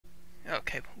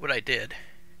Okay, what I did,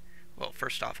 well,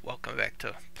 first off, welcome back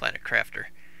to Planet Crafter.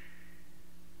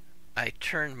 I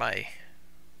turned my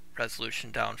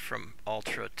resolution down from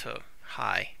ultra to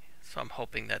high, so I'm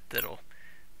hoping that that'll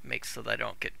make so that I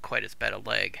don't get quite as bad a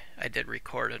lag. I did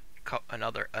record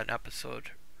an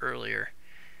episode earlier,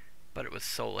 but it was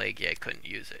so laggy I couldn't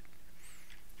use it.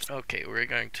 Okay, we're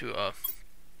going to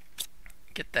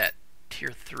get that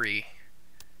tier 3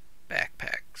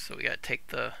 backpack. So we gotta take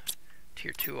the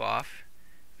tier 2 off.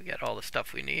 We got all the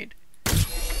stuff we need.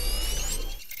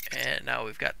 And now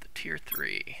we've got the tier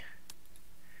 3.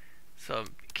 So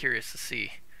I'm curious to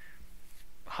see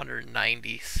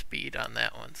 190 speed on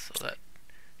that one, so that'd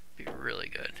be really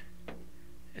good.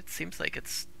 It seems like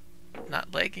it's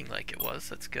not lagging like it was.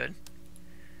 That's good.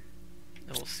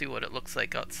 And we'll see what it looks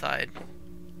like outside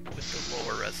with the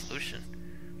lower resolution,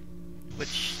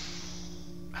 which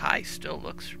high still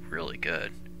looks really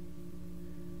good.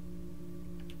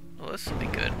 Well, this will be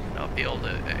good. I'll be able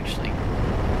to actually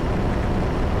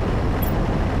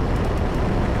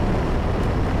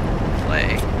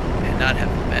play and not have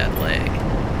a bad lag.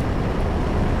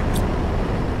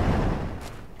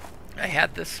 I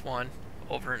had this one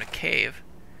over in a cave,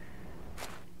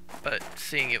 but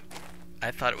seeing it, I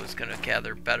thought it was going to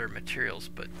gather better materials,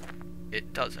 but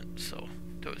it doesn't, so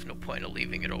there was no point of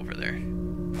leaving it over there.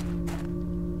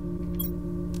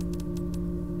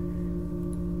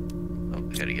 Oh,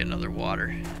 we gotta get another water,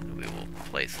 and we will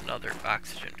place another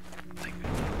oxygen thing.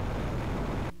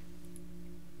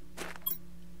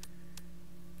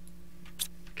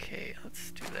 Okay,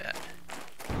 let's do that.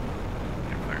 I'm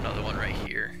gonna put another one right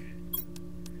here.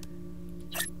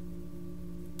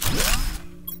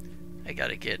 I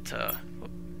gotta get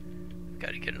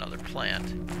another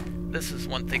plant. This is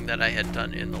one thing that I had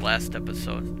done in the last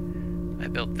episode. I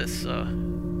built this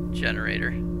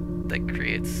generator that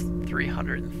creates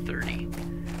 330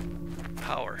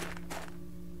 power.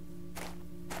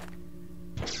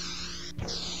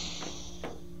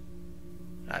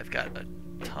 I've got a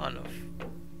ton of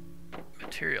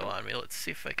material on me. Let's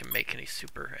see if I can make any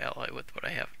super alloy with what I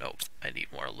have. Nope, I need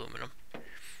more aluminum.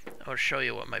 I'll show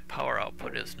you what my power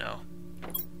output is now.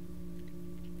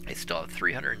 I still have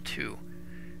 302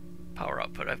 power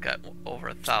output. I've got over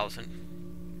 1,000.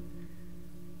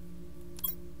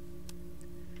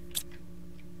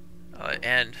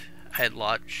 And I had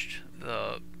launched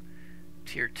the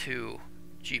tier 2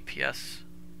 GPS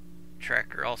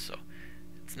tracker also.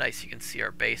 It's nice, you can see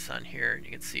our base on here, and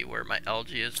you can see where my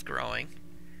algae is growing.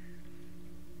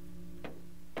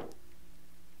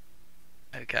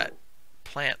 I've got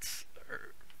plants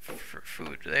for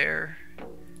food there,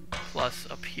 plus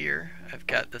up here I've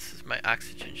got, this is my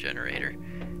oxygen generator,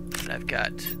 and I've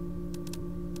got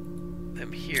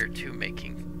them here too,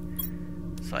 making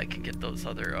so I can get those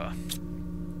other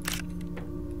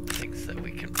things that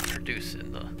we can produce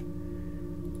in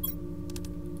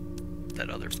that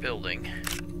other building,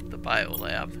 the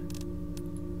biolab.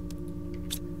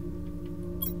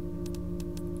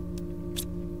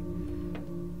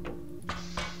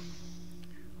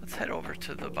 Let's head over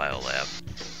to the biolab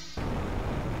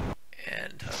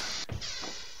and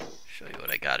show you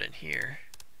what I got in here.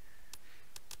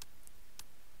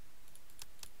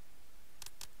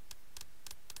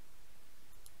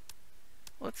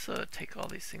 Let's take all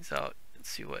these things out and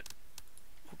see what,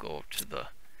 we'll go up to the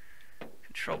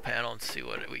control panel and see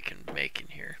what we can make in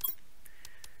here.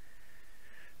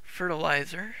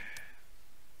 Fertilizer.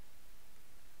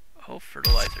 Oh,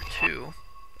 fertilizer 2.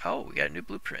 Oh, we got a new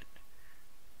blueprint.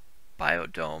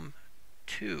 Biodome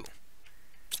 2.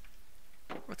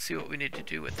 Let's see what we need to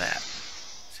do with that.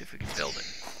 See if we can build it.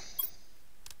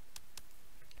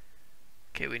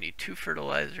 Okay, we need 2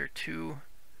 fertilizer, 2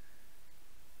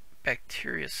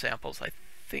 bacteria samples. I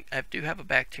think I do have a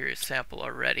bacteria sample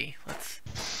already.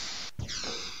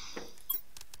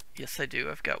 Yes, I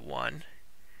do. I've got 1.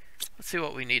 Let's see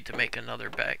what we need to make another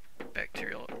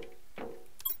bacterial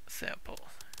sample.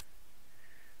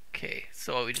 Okay,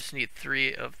 so we just need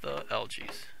 3 of the algae.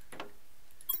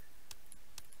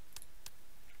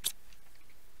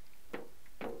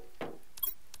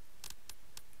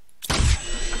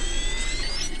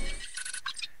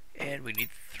 And we need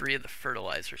 3 of the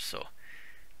fertilizer, so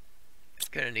I'm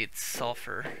gonna need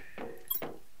sulfur.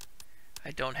 I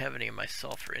don't have any of my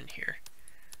sulfur in here.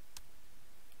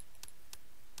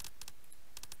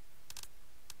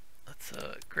 Let's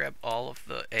grab all of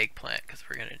the eggplant because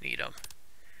we're gonna need them.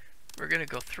 We're gonna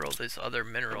go throw these other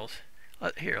minerals.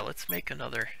 Here, let's make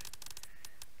another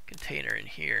container in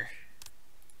here.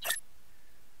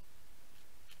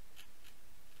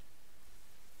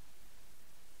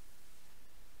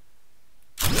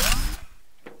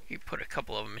 You put a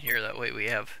couple of them in here, that way we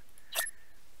have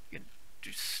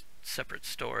do separate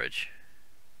storage.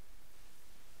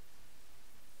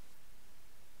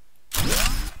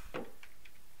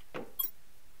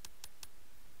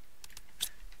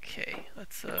 Okay,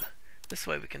 let's this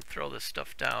way we can throw this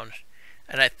stuff down.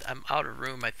 And I'm out of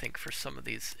room, I think, for some of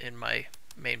these in my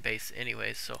main base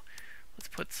anyway, so let's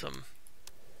put some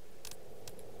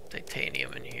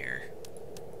titanium in here.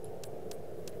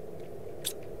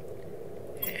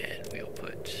 And we'll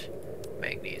put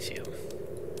magnesium.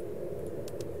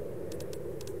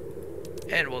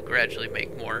 And we'll gradually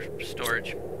make more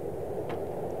storage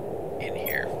in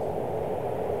here.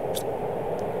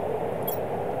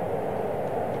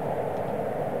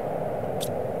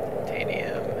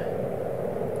 Titanium.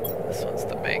 This one's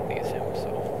the magnesium, so.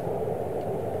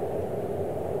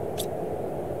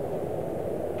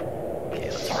 Okay,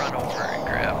 let's run over and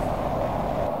grab.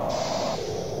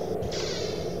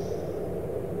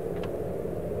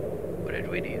 What did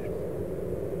we need?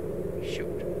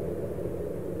 Shoot.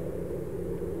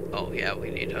 Oh yeah, we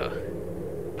need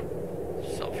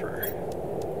sulfur.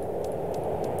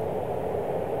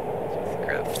 So let's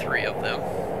grab 3 of them.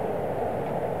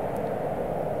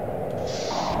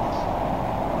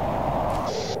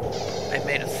 I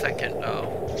made a second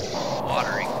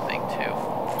watering thing too.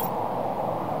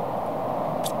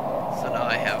 So now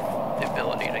I have the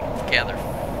ability to gather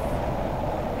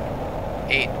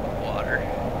 8 water.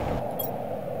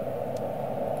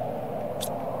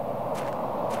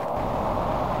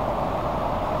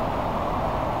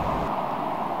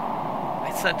 I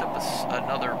sent up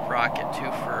another rocket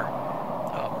too for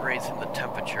raising the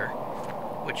temperature,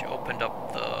 which opened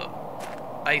up the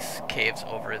ice caves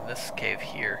over in this cave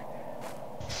here.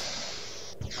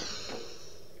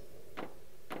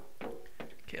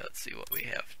 Okay, let's see what we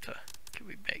have to, can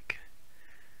we make?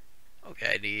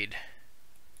 Okay, I need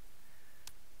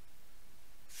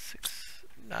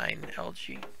 9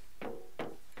 algae.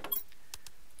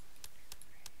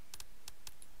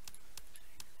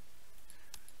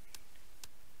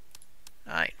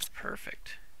 9,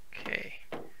 perfect. Okay.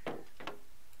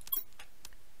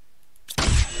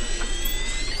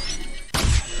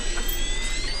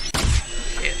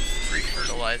 Okay, 3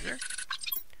 fertilizer.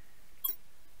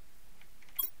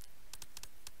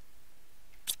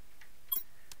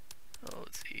 Oh,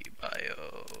 let's see,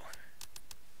 bio.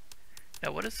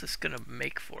 Now, what is this gonna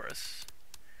make for us?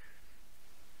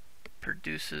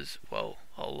 Produces, well,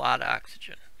 a lot of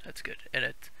oxygen. That's good. And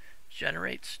it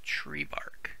generates tree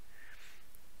bark.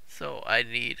 So I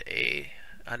need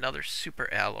another super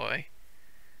alloy.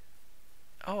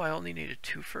 Oh, I only needed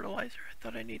 2 fertilizer? I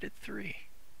thought I needed 3.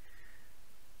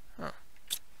 Huh.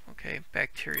 Okay,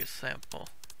 bacteria sample.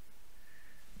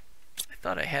 I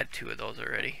thought I had 2 of those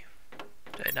already.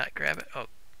 Did I not grab it? Oh,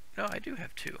 no, I do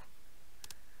have 2.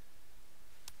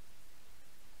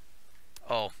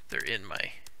 Oh, they're in my...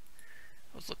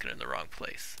 I was looking in the wrong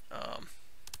place. What's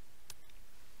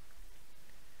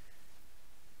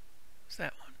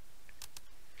that one?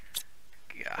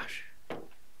 Gosh.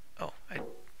 Oh,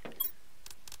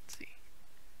 let's see.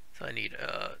 So I need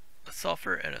a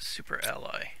sulfur and a super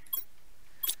alloy.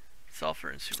 Sulfur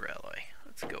and super alloy.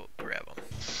 Let's go grab them.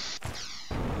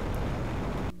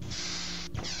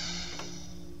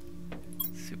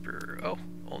 Super, oh,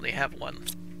 only have 1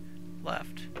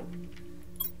 left.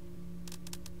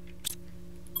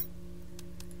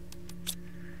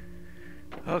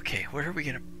 Okay, where are we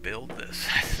gonna build this?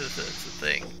 That's the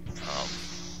thing.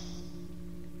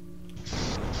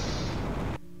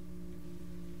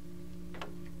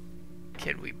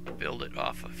 Can we build it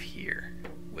off of here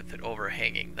with it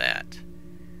overhanging that?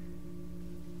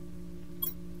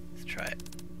 Let's try it.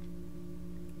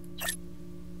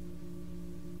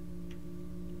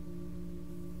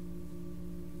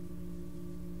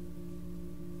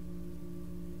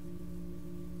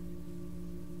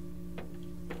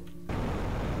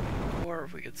 Or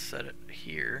if we could set it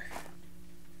here.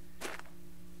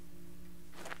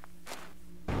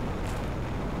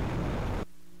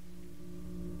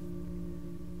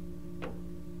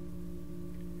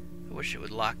 I wish it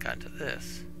would lock onto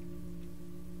this.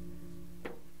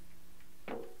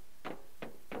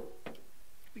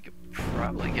 We could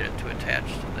probably get it to attach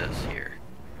to this here.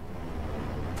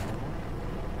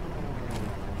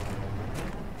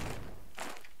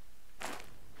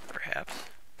 Perhaps.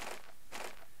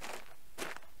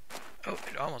 Oh,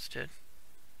 it almost did.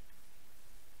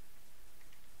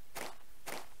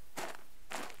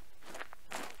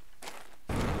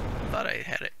 Thought I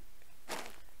had it.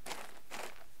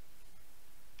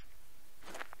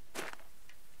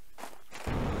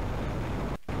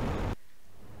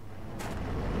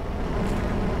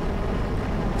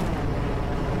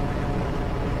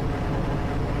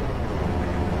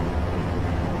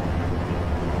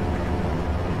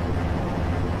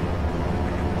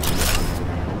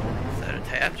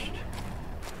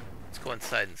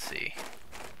 see.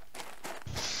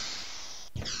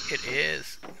 It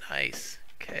is. Nice.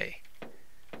 Okay.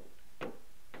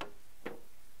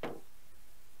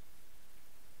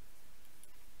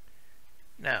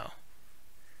 Now,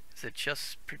 is it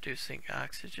just producing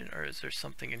oxygen, or is there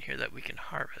something in here that we can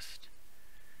harvest?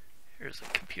 Here's a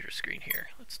computer screen here.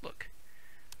 Let's look.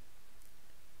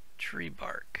 Tree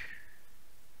bark.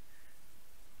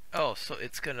 Oh, so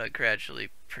it's gonna gradually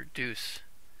produce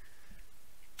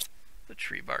the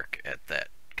tree bark at that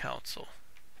council.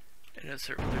 And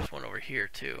there's one over here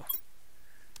too.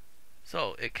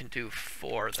 So it can do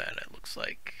 4 then, it looks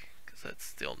like, because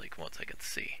that's the only ones I can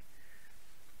see.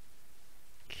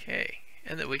 Okay,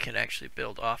 and then we can actually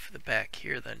build off the back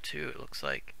here then too, it looks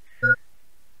like.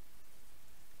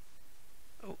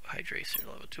 Oh, hydration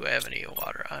level. Do I have any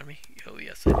water on me? Oh,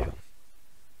 yes I do.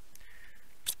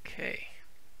 Okay.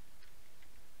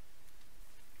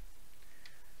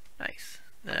 Nice.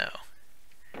 Now,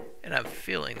 and I'm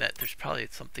feeling that there's probably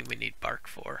something we need bark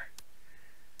for,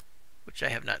 which I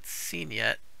have not seen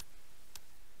yet.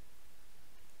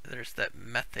 There's that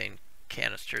methane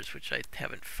canisters, which I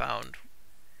haven't found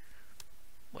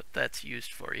what that's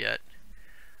used for yet.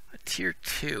 A tier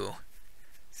 2.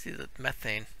 See the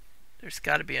methane. There's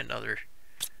got to be another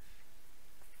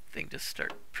thing to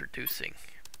start producing.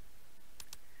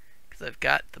 Because I've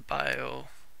got the bio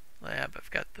lab,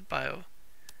 I've got the Biodome.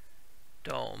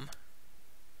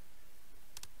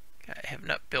 I have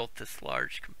not built this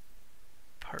large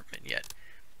compartment yet.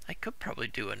 I could probably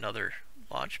do another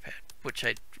launch pad, which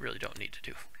I really don't need to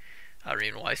do. I don't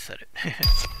even know why I said it.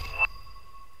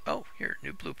 Oh, here,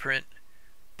 new blueprint.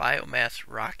 Biomass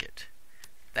Rocket.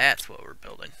 That's what we're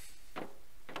building.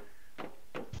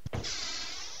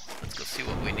 Let's go see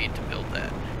what we need to build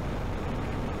that.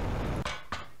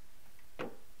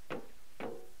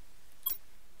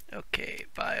 Okay,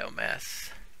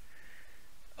 biomass.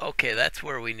 Okay, that's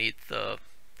where we need the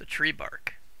tree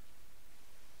bark.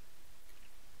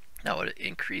 Now, it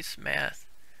increased moss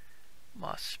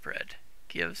spread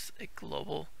gives a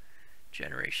global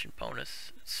generation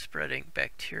bonus, spreading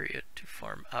bacteria to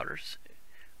form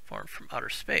from outer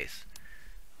space.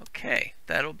 Okay,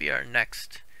 that'll be our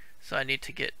next. So I need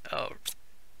to get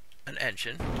an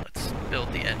engine. Let's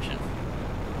build the engine.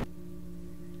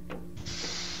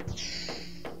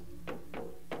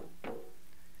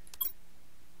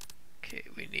 Okay,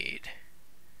 we need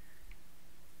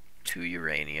 2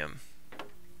 uranium.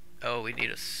 Oh, we need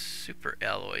a super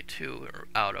alloy too, we're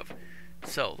out of.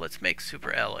 So let's make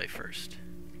super alloy first.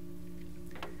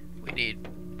 We need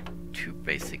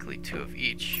basically 2 of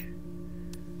each.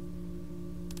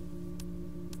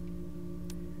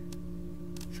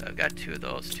 So I've got 2 of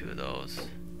those, 2 of those.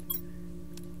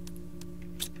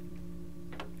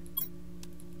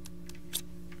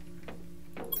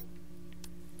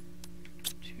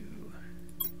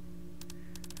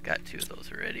 Got 2 of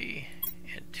those already,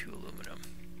 and 2 aluminum.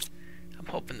 I'm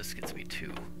hoping this gets me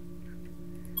 2.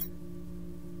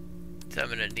 So I'm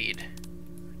gonna need,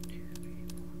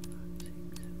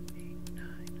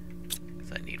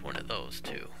 because I need 1 of those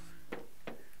too.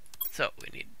 So we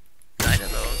need 9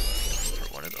 of those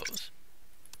for 1 of those.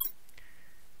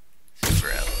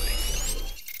 Super alloy.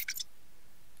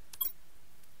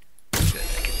 Good,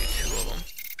 I can do 2 of them.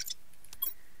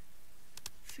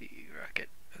 Let's see, rocket.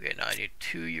 Okay, now I need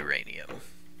 2 uranium.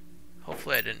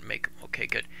 Hopefully I didn't make them. Okay,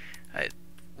 good. I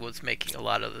was making a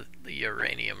lot of the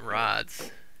uranium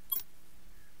rods.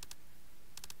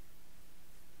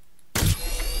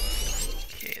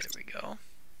 Okay, there we go.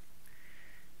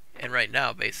 And right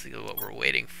now, basically what we're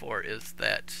waiting for is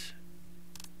that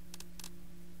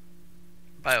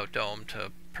Biodome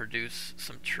to produce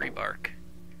some tree bark.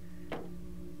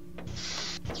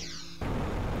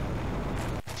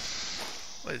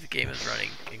 Well, the game is running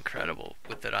incredible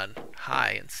with it on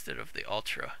high instead of the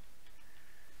ultra.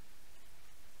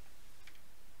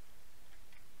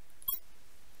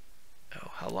 Oh,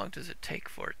 how long does it take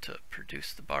for it to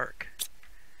produce the bark?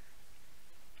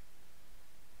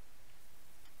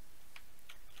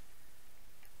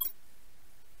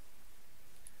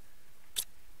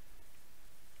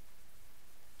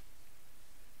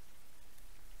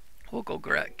 We'll go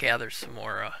gather some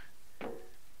more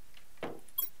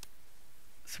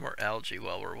algae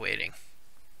while we're waiting.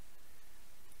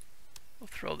 We'll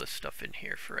throw this stuff in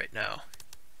here for right now.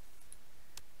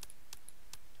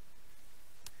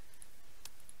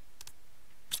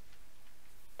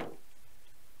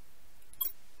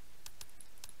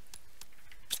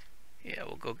 Yeah,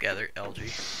 we'll go gather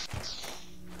algae.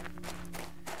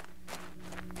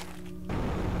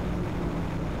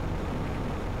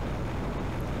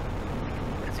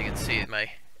 As you can see,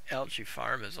 my algae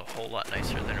farm is a whole lot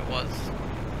nicer than it was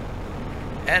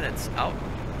And it's out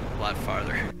a lot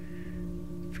farther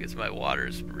because my water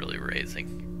is really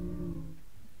raising.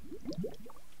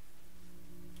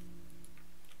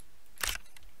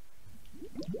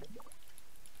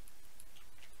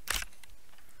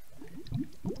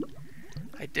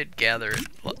 I did gather it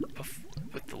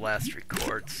with the last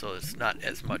record, so it's not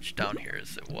as much down here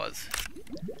as it was.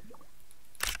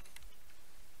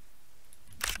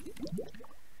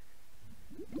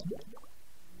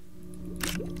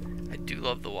 I do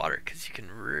love the water because you can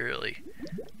really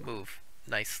move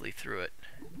nicely through it.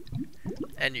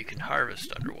 And you can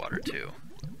harvest underwater too.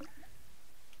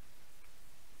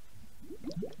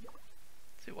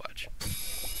 See, watch.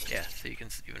 Yeah, so you can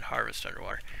even harvest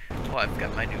underwater. Oh, I've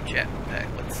got my new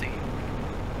jetpack. Let's see.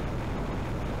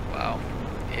 Wow.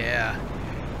 Yeah,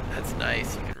 that's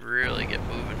nice. You can really get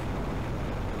moving.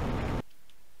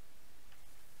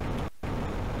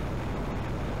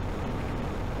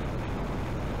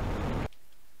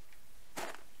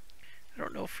 I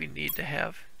don't know if we need to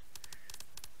have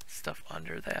stuff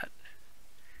under that.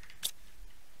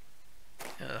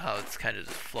 You know how it's kind of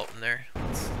just floating there.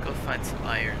 Let's go find some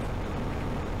iron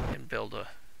and build a,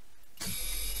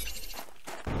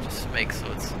 just to make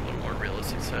so it's a little more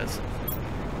realistic, so it has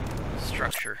some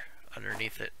structure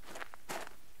underneath it.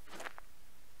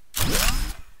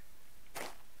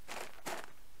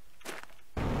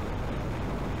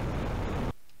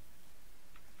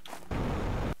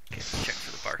 Okay, let's check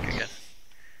for the bark again.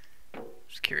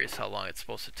 Just curious how long it's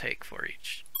supposed to take for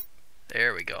each.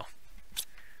 There we go.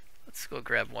 Let's go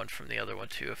grab one from the other one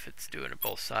too if it's doing it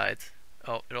both sides.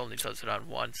 Oh, it only does it on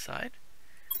one side.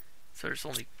 So there's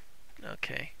only,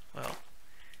 okay, well,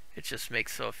 it just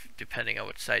makes so if, depending on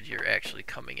which side you're actually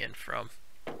coming in from.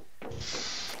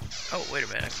 Oh, wait a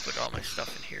minute, I can put all my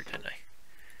stuff in here, didn't I?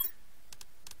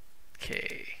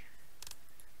 Okay.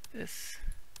 This.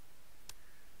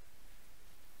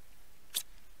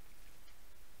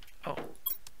 Oh.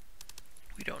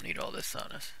 We don't need all this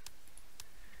on us.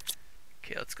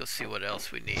 Okay, let's go see what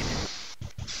else we need.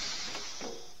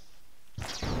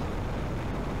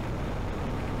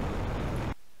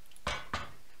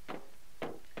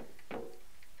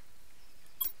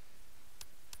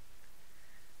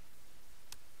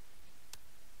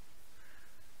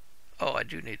 Oh, I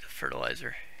do need the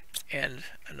fertilizer and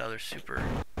another super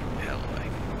alloy.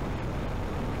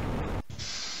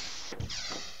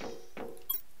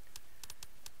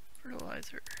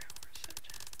 Fertilizer, where's it?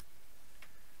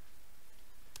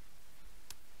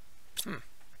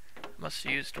 Must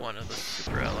have used one of the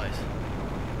super alloys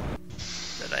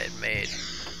that I had made.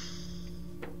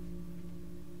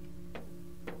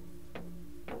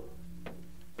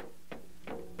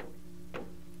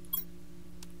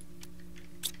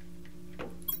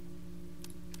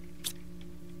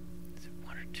 Is it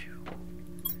one or two?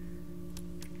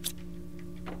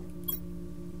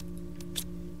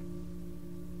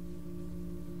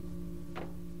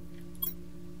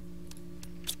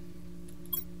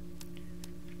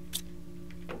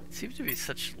 Seems to be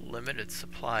such limited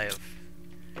supply of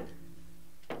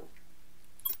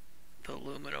the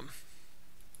aluminum.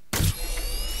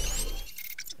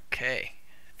 Okay,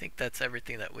 I think that's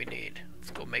everything that we need.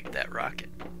 Let's go make that rocket.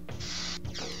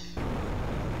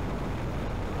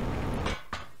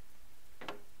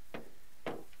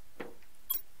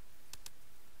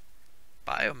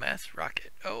 Biomass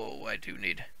rocket. Oh, I do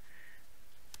need.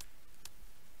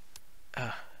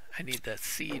 I need that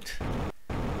seed.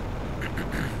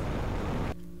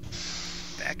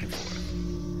 Back and forth.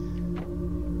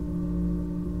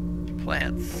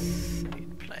 Plants.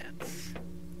 Need plants.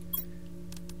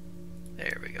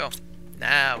 There we go.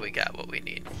 Now we got what we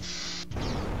need.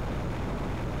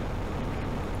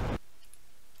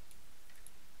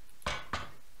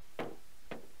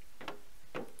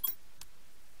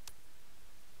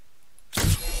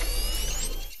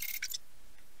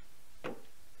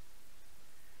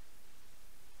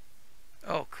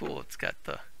 Oh, cool. It's got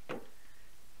the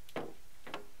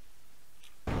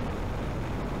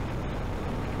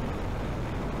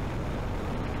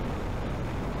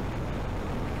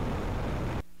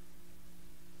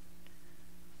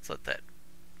let's let that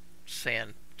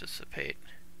sand dissipate.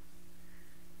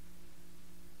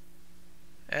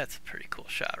 That's a pretty cool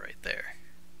shot right there.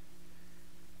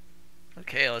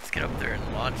 Okay, let's get up there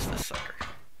and launch this sucker.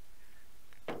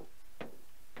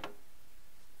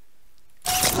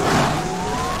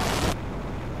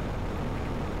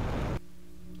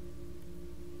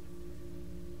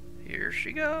 Here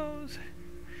she goes.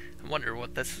 I wonder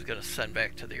what this is going to send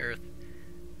back to the Earth.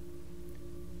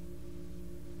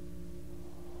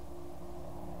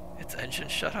 Its engine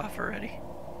shut off already?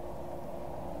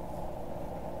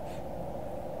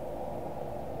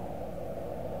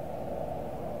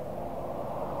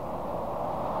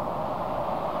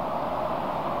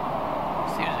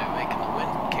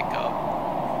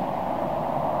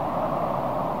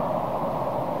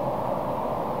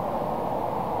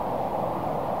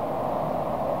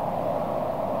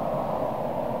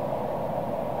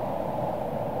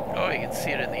 Oh, you can see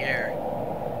it in the air.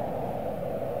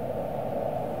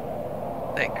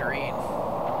 That green.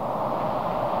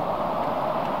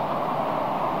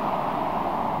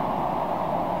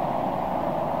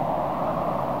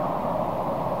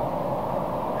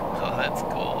 Oh, that's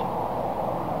cool.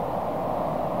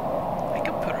 I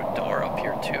could put a door up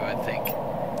here too, I think.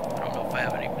 I don't know if I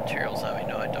have any materials on me.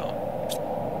 No, I don't.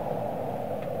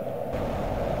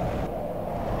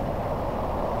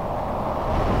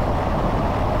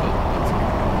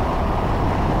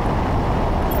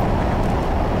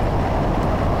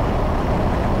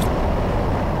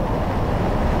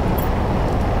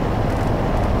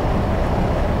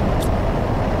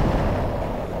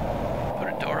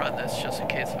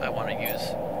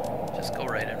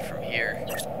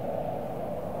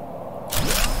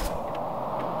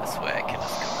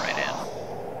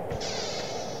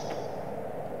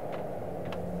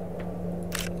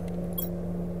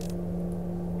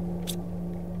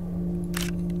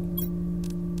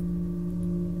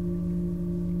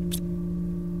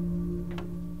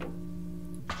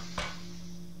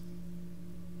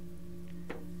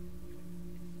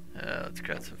 Let's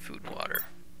grab some food and water.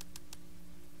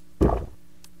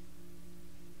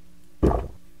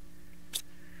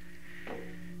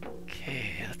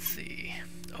 Okay, let's see.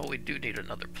 Oh, we do need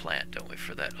another plant, don't we,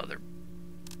 for that other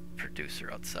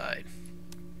producer outside.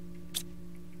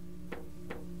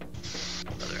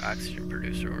 Another oxygen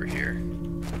producer over here.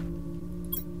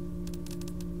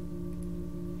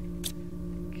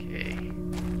 Okay.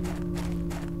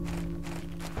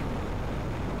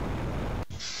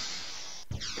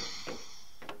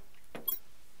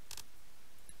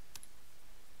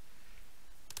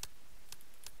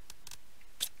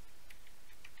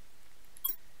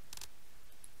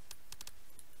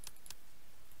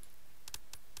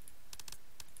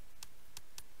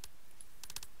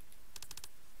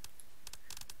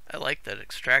 I like that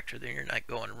extractor, then you're not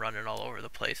going running all over the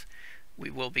place. We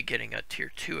will be getting a tier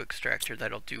 2 extractor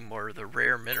that'll do more of the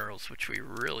rare minerals, which we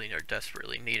really are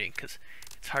desperately needing because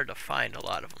it's hard to find a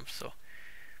lot of them. So,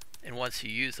 and once you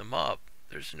use them up,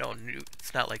 there's no new,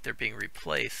 it's not like they're being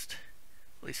replaced.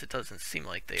 At least it doesn't seem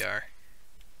like they are.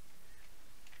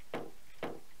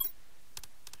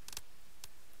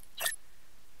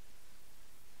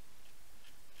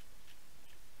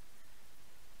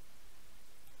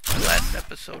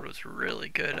 Episode was really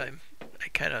good. I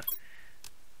kind of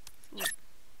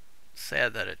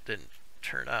sad that it didn't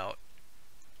turn out,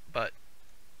 but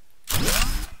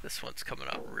this one's coming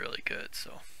out really good.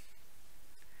 So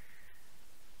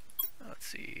let's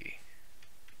see.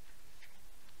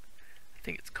 I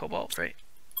think it's cobalt, right?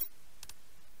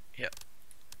 Yep.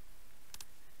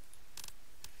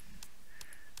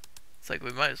 It's like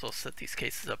we might as well set these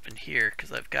cases up in here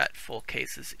because I've got full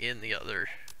cases in the other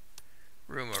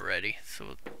room already, so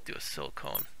we'll do a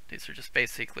silicone. These are just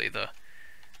basically the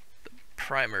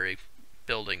primary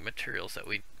building materials that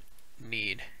we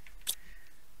need.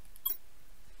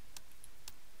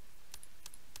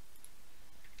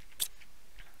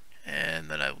 And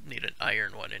then I'll need an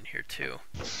iron one in here too,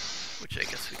 which I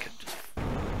guess we could just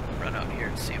run out here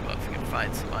and see if we can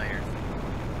find some iron.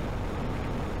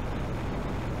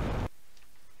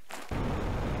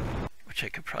 Which I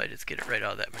could probably just get it right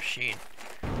out of that machine.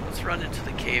 Let's run into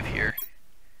the cave here.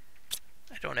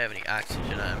 I don't have any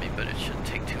oxygen on me, but it shouldn't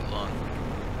take too long.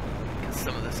 Because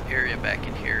some of this area back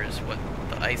in here is what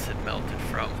the ice had melted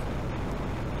from.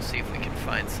 We'll see if we can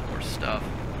find some more stuff.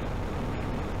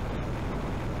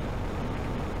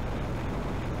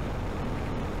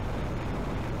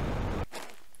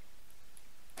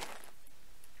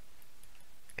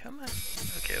 Come on.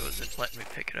 Okay, it wasn't letting me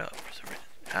pick it up for some reason.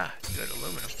 Ah, good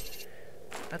aluminum.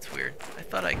 That's weird. I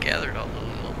thought I gathered all the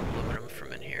aluminum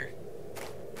from in here.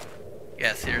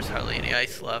 Yeah, see, there's hardly any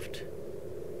ice left.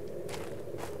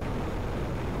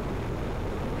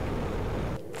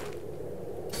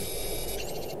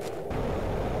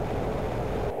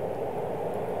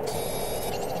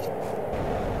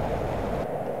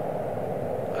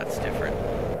 That's different.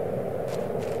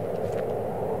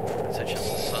 Is it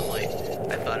just the sunlight?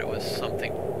 I thought it was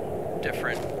something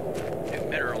different. New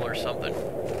mineral or something.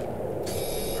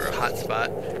 Or a hot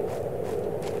spot.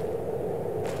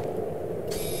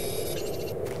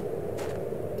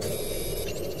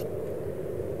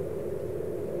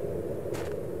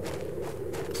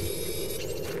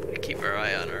 Keep our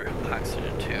eye on our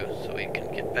oxygen too, so we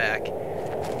can get back.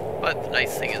 But the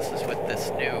nice thing is with this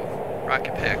new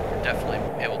rocket pack, we're definitely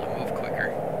able to move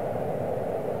quicker.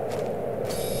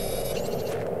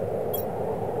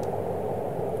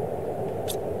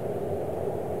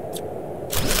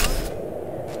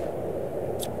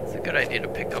 It's a good idea to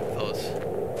pick up those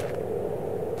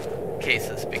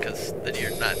cases, because then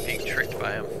you're not being tricked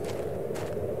by them.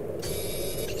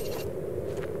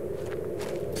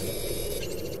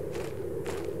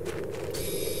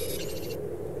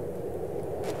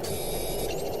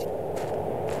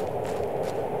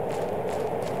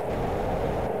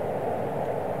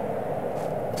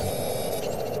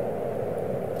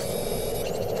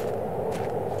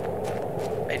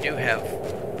 I do have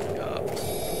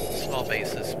small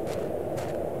bases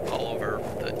all over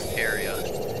the area,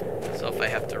 so if I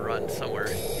have to run somewhere,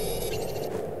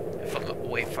 if I'm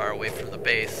way far away from the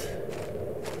base,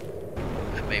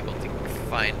 I'm able to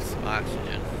find some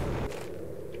oxygen.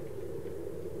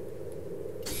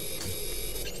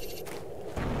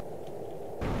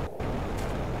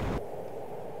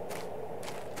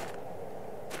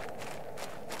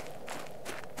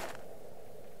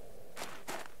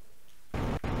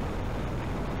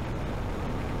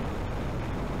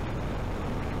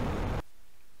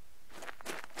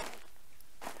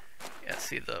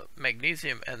 See, the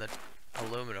magnesium and the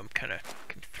aluminum kind of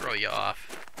can throw you off.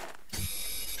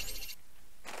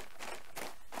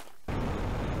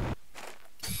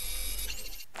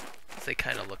 They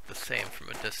kind of look the same from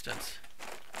a distance.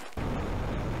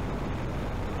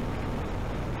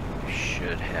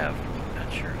 Should have, I'm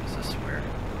not sure, is this where?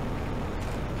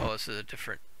 Oh, this is a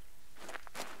different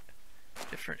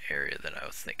area than I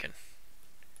was thinking.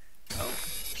 Oh,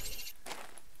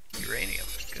 uranium,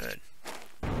 good.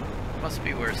 Must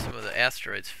be where some of the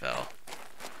asteroids fell.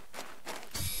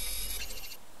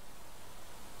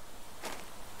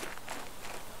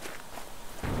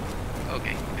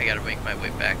 Okay, I gotta make my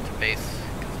way back to base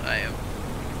because I am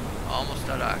almost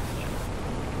out of oxygen.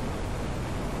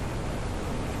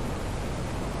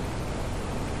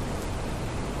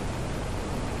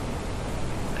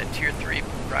 That tier 3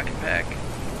 rocket pack,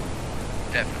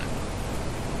 definite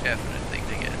thing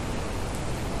to get.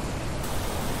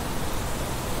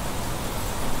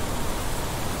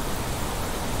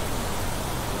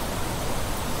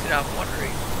 I'm wondering,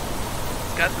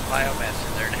 it's got the biomass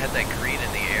in there and it had that green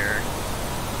in the air.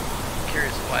 I'm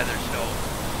curious why there's no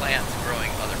plants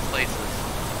growing other places.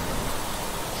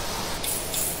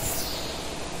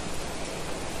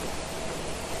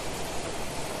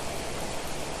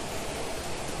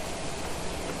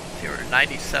 See, we're at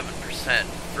 97%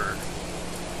 for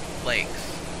lakes.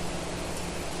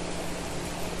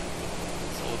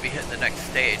 So we'll be hitting the next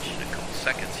stage in a couple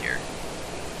seconds here.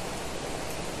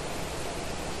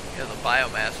 Yeah, the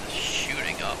biomass is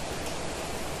shooting up.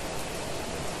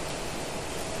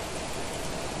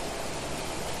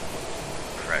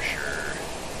 Pressure,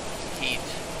 heat,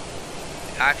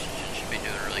 the oxygen should be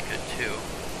doing really good too.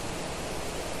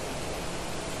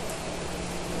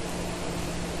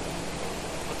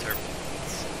 What's our,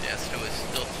 yeah, so we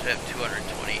still have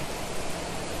 220.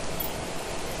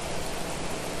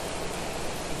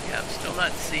 Yeah, I'm still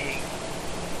not seeing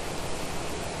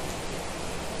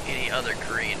any other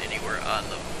green anywhere on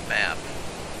the map.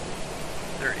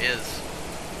 There is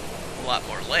a lot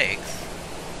more lakes.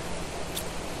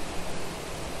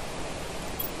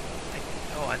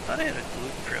 Oh, I thought I had a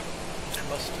glue crimp. I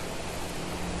must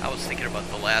have. I was thinking about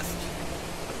the last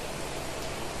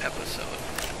episode.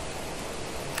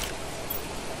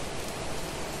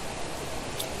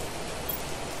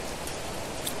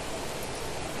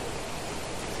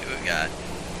 Let's see what we got.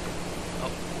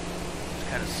 Oh, it's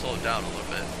kind of slowed down a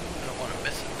little bit. I don't want to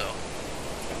miss it though.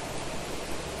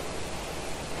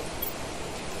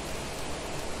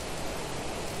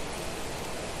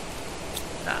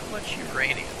 Not much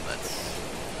uranium, that's...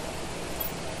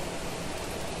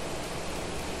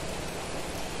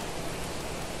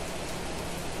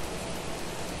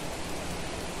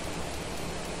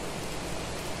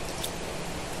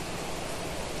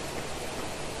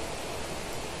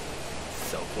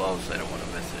 so close, I don't want to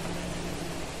miss it.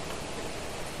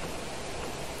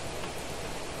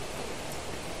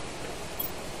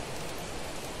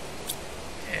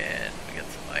 And we got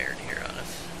some iron here on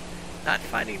us. Not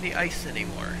finding the ice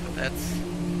anymore. That's...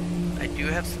 I do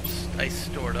have some ice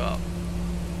stored up,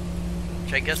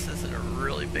 which I guess isn't a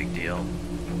really big deal.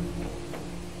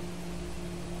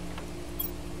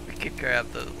 We could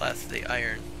grab the last of the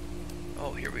iron.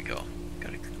 Oh, here we go.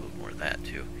 Gotta include more of that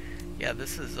too. Yeah,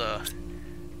 this is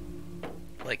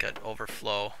like an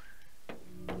overflow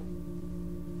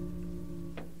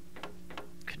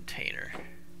container.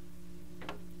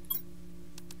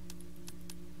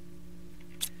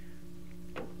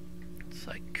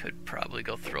 So I could probably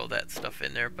go throw that stuff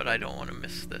in there, but I don't want to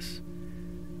miss this.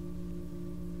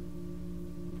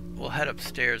 We'll head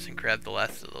upstairs and grab the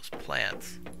last of those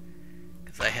plants,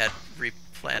 because I had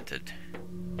replanted.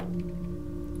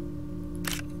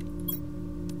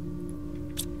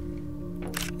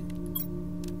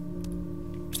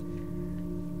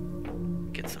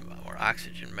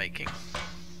 oxygen making.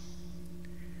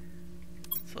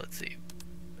 So let's see.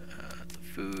 The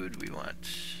food, we want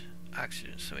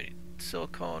oxygen, so we need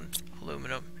silicone,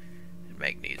 aluminum, and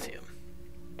magnesium.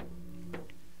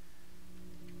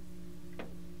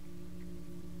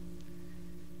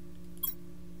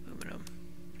 Aluminum.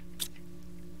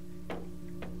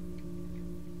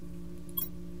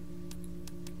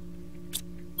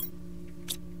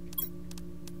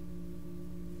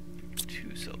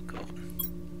 Two silicone.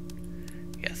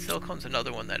 Yeah, silicone's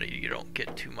another one that you don't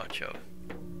get too much of.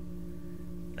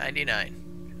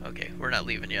 99. Okay, we're not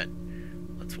leaving yet.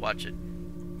 Let's watch it.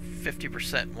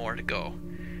 50% more to go.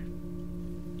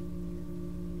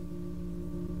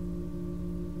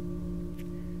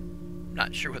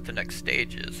 Not sure what the next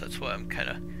stage is. That's why I'm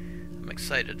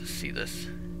excited to see this.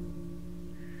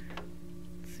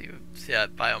 See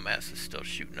that biomass is still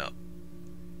shooting up.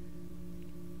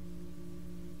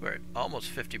 We're at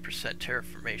almost 50%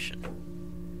 terraformation.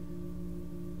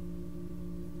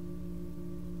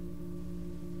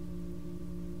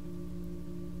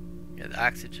 Yeah, the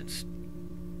oxygen's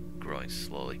growing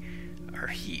slowly. Our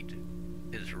heat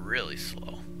is really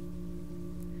slow.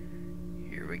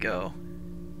 Here we go.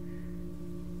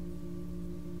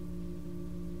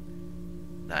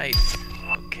 Nice.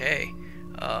 Okay.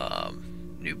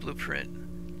 New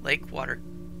blueprint. Lake water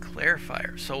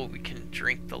clarifier. So we can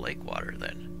drink the lake water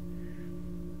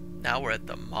then. Now we're at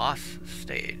the moss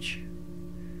stage.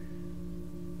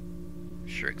 Not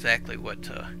sure exactly what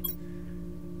the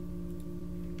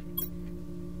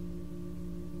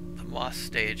moss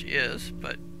stage is,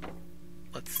 but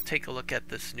let's take a look at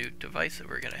this new device that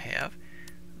we're going to have.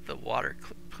 The water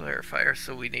clarifier.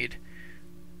 So we need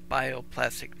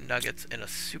bioplastic nuggets and a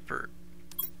super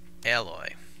alloy.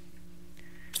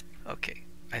 Okay,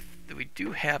 we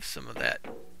do have some of that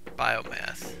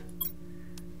biomass.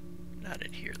 Not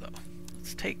in here though.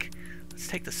 Let's take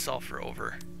the sulfur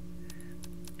over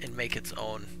and make its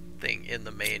own thing in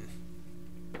the main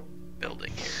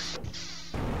building here.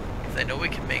 Because I know we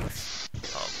can make this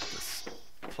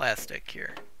plastic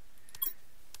here.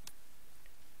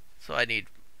 So I need,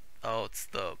 oh, it's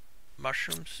the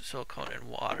mushrooms, silicone, and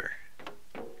water.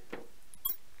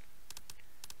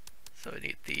 So I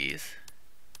need these.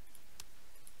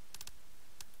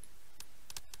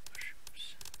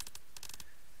 Mushrooms.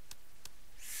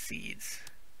 Seeds.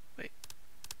 Wait.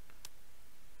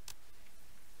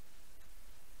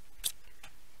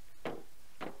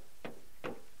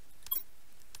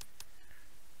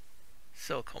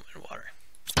 Silicone and water.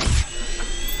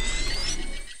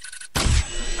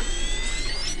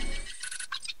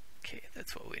 Okay,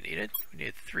 that's what we needed. We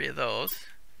needed 3 of those.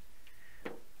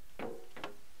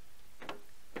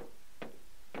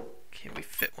 Can we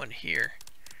fit one here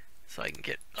so I can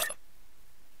get up?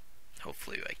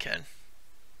 Hopefully I can.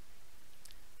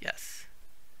 Yes.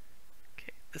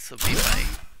 Okay, this will be my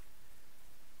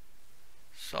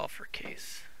sulfur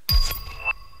case.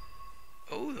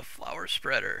 Oh, the flower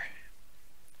spreader.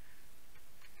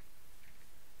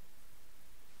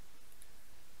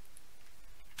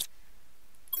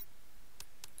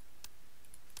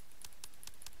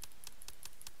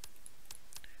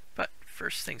 But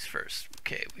first things first.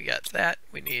 Okay, we got that.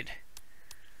 We need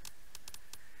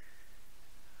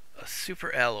a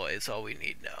super alloy is all we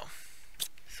need now.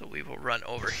 So we will run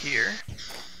over here.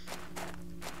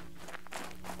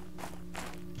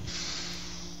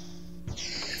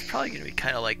 It's probably going to be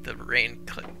kind of like the rain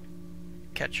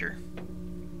catcher.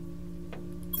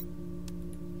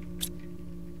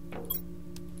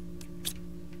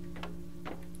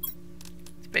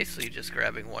 It's basically just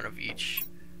grabbing one of each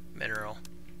mineral.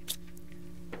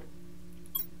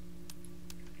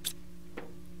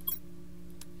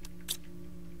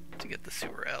 To get the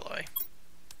super alloy.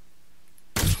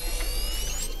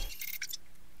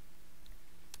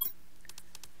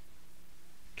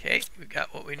 Okay, we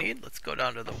got what we need. Let's go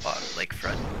down to the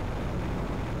lakefront.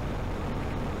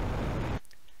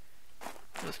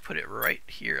 Let's put it right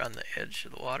here on the edge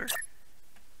of the water.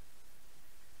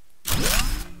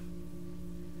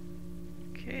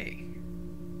 Okay.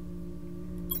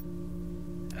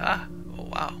 Ah, oh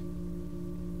wow.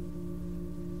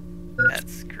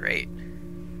 That's great.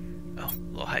 Oh,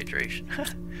 a little hydration.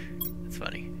 That's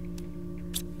funny.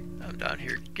 I'm down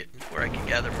here getting where I can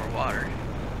gather more water.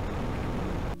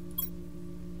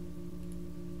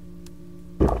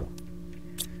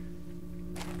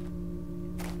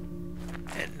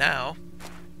 And now,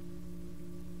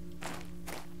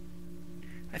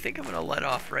 I think I'm going to let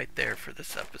off right there for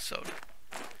this episode.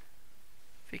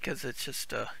 Because it's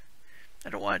just, I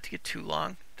don't want it to get too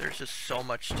long. There's just so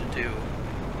much to do.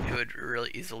 It would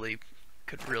really easily,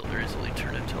 could really easily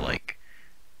turn into like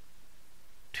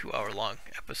 2-hour-long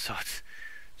episodes.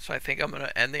 So I think I'm going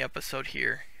to end the episode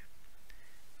here,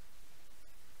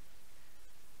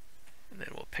 and then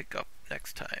we'll pick up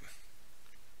next time.